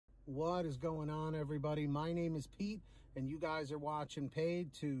What is going on, everybody? My name is Pete, and you guys are watching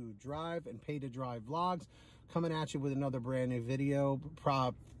Paid to Drive and Pay to Drive vlogs, coming at you with another brand new video,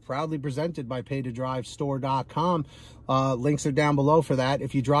 proudly presented by paytodrivestore.com. Links are down below for that.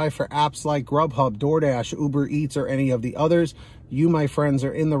 If you drive for apps like GrubHub, DoorDash, Uber Eats, or any of the others, you, my friends,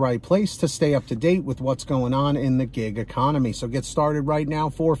 are in the right place to stay up to date with what's going on in the gig economy. So get started right now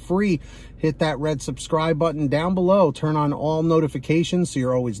for free. Hit that red subscribe button down below. Turn on all notifications so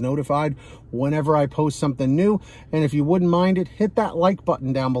you're always notified whenever I post something new. And if you wouldn't mind it, hit that like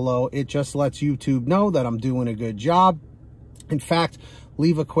button down below. It just lets YouTube know that I'm doing a good job. In fact,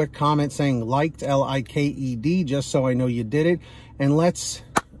 leave a quick comment saying liked, L-I-K-E-D, just so I know you did it. And let's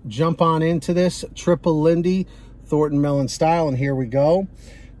jump on into this. Triple Lindy, Thornton Melon style, and here we go.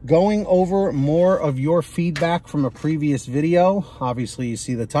 Going over more of your feedback from a previous video. Obviously, you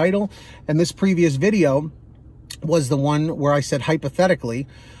see the title. And this previous video was the one where I said, hypothetically,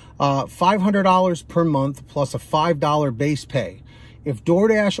 $500 per month plus a $5 base pay. If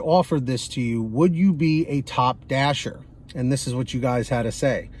DoorDash offered this to you, would you be a top dasher? And this is what you guys had to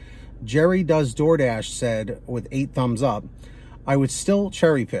say. Jerry Does DoorDash said, with 8 thumbs up, I would still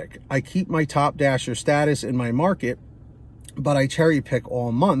cherry pick. I keep my top dasher status in my market, but I cherry pick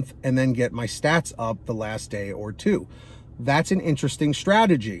all month and then get my stats up the last day or two. That's an interesting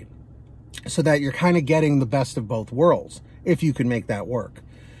strategy, so that you're kind of getting the best of both worlds, if you can make that work.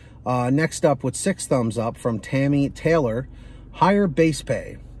 Next up, with 6 thumbs up from Tammy Taylor, higher base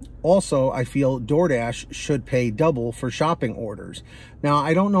pay. Also, I feel DoorDash should pay double for shopping orders. Now,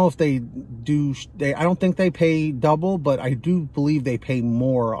 I don't know if they do, I don't think they pay double, but I do believe they pay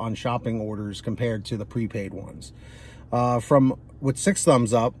more on shopping orders compared to the prepaid ones. With 6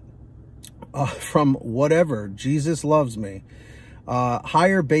 thumbs up, from Whatever, Jesus Loves Me,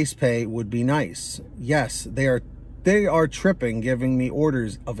 higher base pay would be nice. Yes, they are tripping, giving me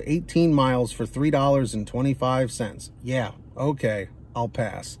orders of 18 miles for $3.25. Yeah, okay. I'll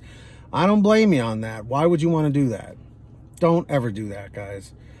pass. I don't blame you on that. Why would you want to do that? Don't ever do that,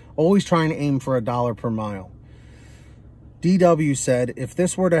 guys. Always try and aim for $1 per mile. DW said, if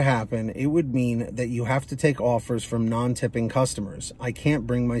this were to happen, it would mean that you have to take offers from non-tipping customers. I can't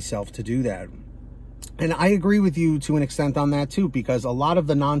bring myself to do that. And I agree with you to an extent on that too, because a lot of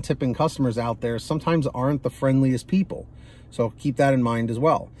the non-tipping customers out there sometimes aren't the friendliest people. So keep that in mind as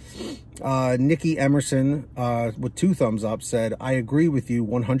well. Nikki Emerson, with 2 thumbs up, said, I agree with you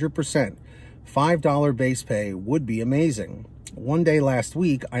 100%. $5 base pay would be amazing. One day last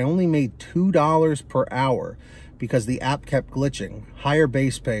week, I only made $2 per hour because the app kept glitching. Higher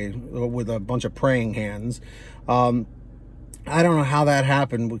base pay with a bunch of praying hands. I don't know how that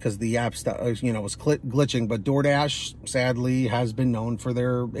happened because the app was glitching, but DoorDash, sadly, has been known for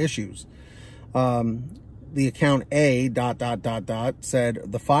their issues. The account A ... said,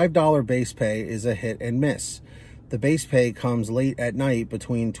 the $5 base pay is a hit and miss. The base pay comes late at night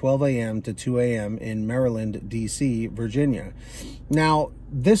between 12 a.m. to 2 a.m. in Maryland, D.C., Virginia. Now,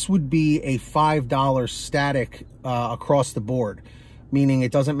 this would be a $5 static across the board, meaning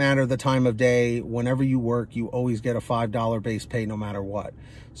it doesn't matter the time of day. Whenever you work, you always get a $5 base pay no matter what.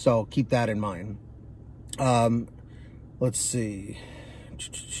 So keep that in mind. Let's see.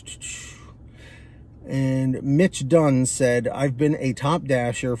 And Mitch Dunn said, I've been a top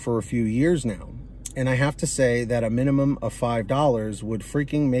dasher for a few years now, and I have to say that a minimum of $5 would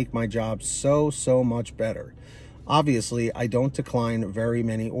freaking make my job so much better. Obviously, I don't decline very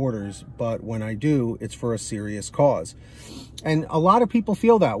many orders, but when I do, it's for a serious cause. And a lot of people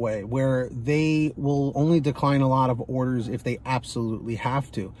feel that way, where they will only decline a lot of orders if they absolutely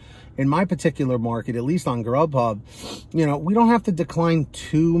have to. In my particular market, at least on GrubHub, we don't have to decline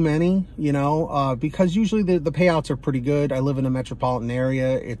too many, because usually the payouts are pretty good. I live in a metropolitan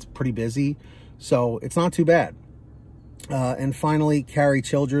area. It's pretty busy, so it's not too bad. And finally, Carrie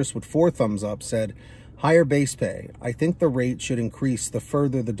Childress with 4 thumbs up said, higher base pay. I think the rate should increase the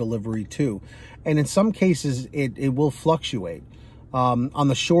further the delivery too. And in some cases, it will fluctuate. On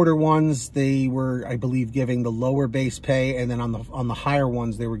the shorter ones, they were, I believe, giving the lower base pay, and then on the higher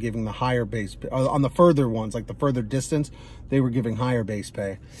ones, they were giving the higher base pay. On the further ones, like the further distance, they were giving higher base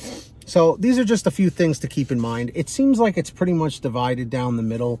pay. So these are just a few things to keep in mind. It seems like it's pretty much divided down the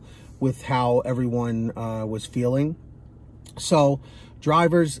middle with how everyone was feeling. So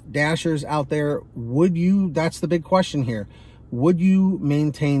drivers, dashers out there, that's the big question here. Would you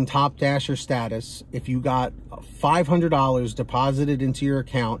maintain top dasher status if you got $500 deposited into your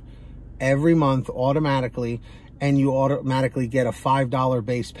account every month automatically, and you automatically get a $5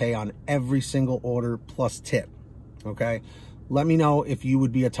 base pay on every single order plus tip? Okay, let me know if you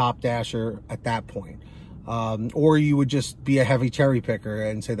would be a top dasher at that point. or you would just be a heavy cherry picker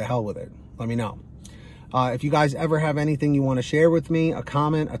and say the hell with it. Let me know. If you guys ever have anything you want to share with me, a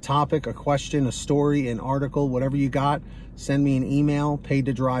comment, a topic, a question, a story, an article, whatever you got, send me an email,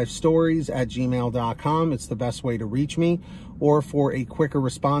 paidtodrivestories@gmail.com. It's the best way to reach me. Or for a quicker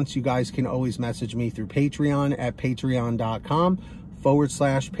response, you guys can always message me through Patreon at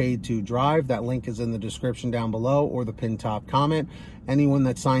patreon.com/paid2drive. That link is in the description down below or the pinned top comment. Anyone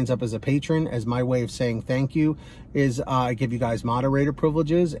that signs up as a patron, as my way of saying thank you, is I give you guys moderator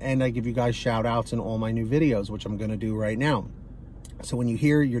privileges and I give you guys shout outs in all my new videos, which I'm going to do right now. So when you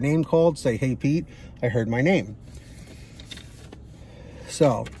hear your name called, say, hey Pete, I heard my name.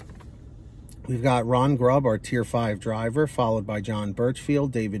 So we've got Ronn Grubb, our tier 5 driver, followed by John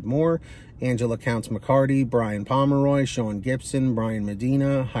Birchfield, David Moore, Angela Counts McCarty, Brian Pomeroy, Sean Gibson, Brian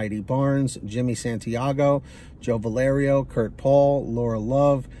Medina, Heidi Barnes, Jimmy Santiago, Joe Valerio, Kurt Paul, Laura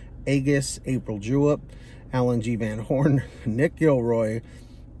Love, Agus, April Jewett, Alan G. Van Horn, Nick Gilroy,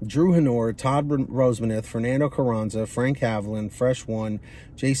 Drew Hanor, Todd Rosemanith, Fernando Carranza, Frank Haviland, Fresh One,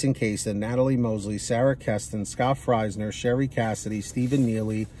 Jason Kaysen, Natalie Mosley, Sarah Keston, Scott Freisner, Sherry Cassidy, Stephen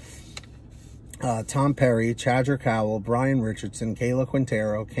Neely, Tom Perry, Chadra Cowell, Brian Richardson, Kayla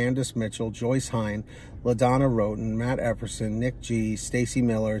Quintero, Candace Mitchell, Joyce Hine, LaDonna Roten, Matt Epperson, Nick G, Stacy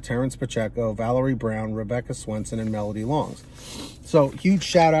Miller, Terrence Pacheco, Valerie Brown, Rebecca Swenson, and Melody Longs. So huge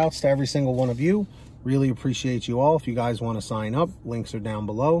shout outs to every single one of you. Really appreciate you all. If you guys want to sign up, links are down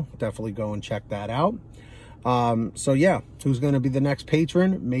below. Definitely go and check that out. So yeah, who's going to be the next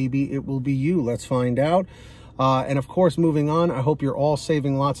patron? Maybe it will be you. Let's find out. And of course, moving on, I hope you're all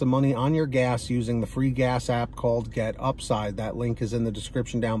saving lots of money on your gas using the free gas app called Get Upside. That link is in the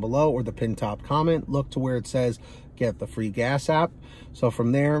description down below or the pinned top comment. Look to where it says Get the Free Gas App. So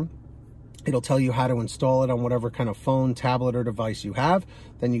from there, it'll tell you how to install it on whatever kind of phone, tablet, or device you have.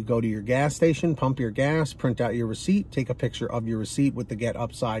 Then you go to your gas station, pump your gas, print out your receipt, take a picture of your receipt with the Get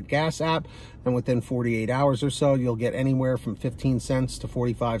Upside gas app, and within 48 hours or so, you'll get anywhere from 15 cents to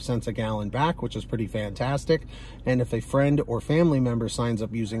 45 cents a gallon back, which is pretty fantastic. And if a friend or family member signs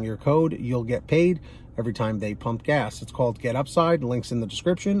up using your code, you'll get paid every time they pump gas. It's called Get Upside. Link's in the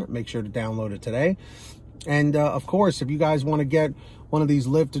description. Make sure to download it today. And of course, if you guys want to get one of these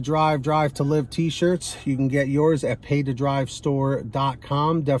Live to Drive, Drive to Live t-shirts, you can get yours at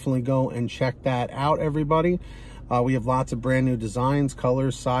paidtodrivestore.com. Definitely go and check that out, everybody. We have lots of brand new designs,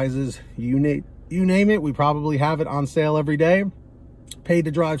 colors, sizes, you name it. We probably have it on sale every day.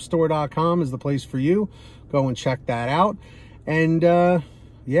 Paidtodrivestore.com is the place for you. Go and check that out. And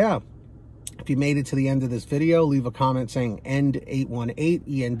yeah. If you made it to the end of this video, leave a comment saying END818,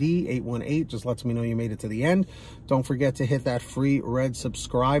 END818. Just lets me know you made it to the end. Don't forget to hit that free red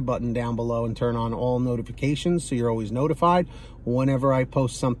subscribe button down below and turn on all notifications so you're always notified whenever I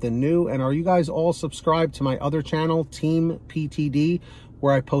post something new. And are you guys all subscribed to my other channel, Team PTD,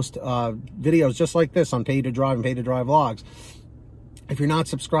 where I post videos just like this on Pay to Drive and Pay to Drive vlogs? If you're not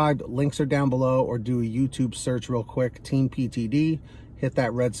subscribed, links are down below, or do a YouTube search real quick, Team PTD. Hit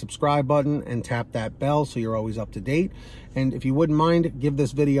that red subscribe button and tap that bell so you're always up to date. And if you wouldn't mind, give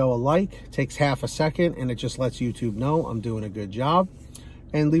this video a like. It takes half a second and it just lets YouTube know I'm doing a good job.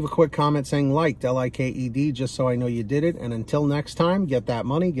 And leave a quick comment saying liked, L-I-K-E-D, just so I know you did it. And until next time, get that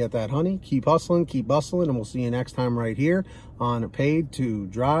money, get that honey, keep hustling, keep bustling, and we'll see you next time right here on Paid to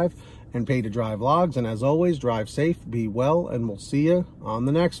Drive and Pay to Drive vlogs. And as always, drive safe, be well, and we'll see you on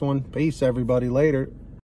the next one. Peace, everybody. Later.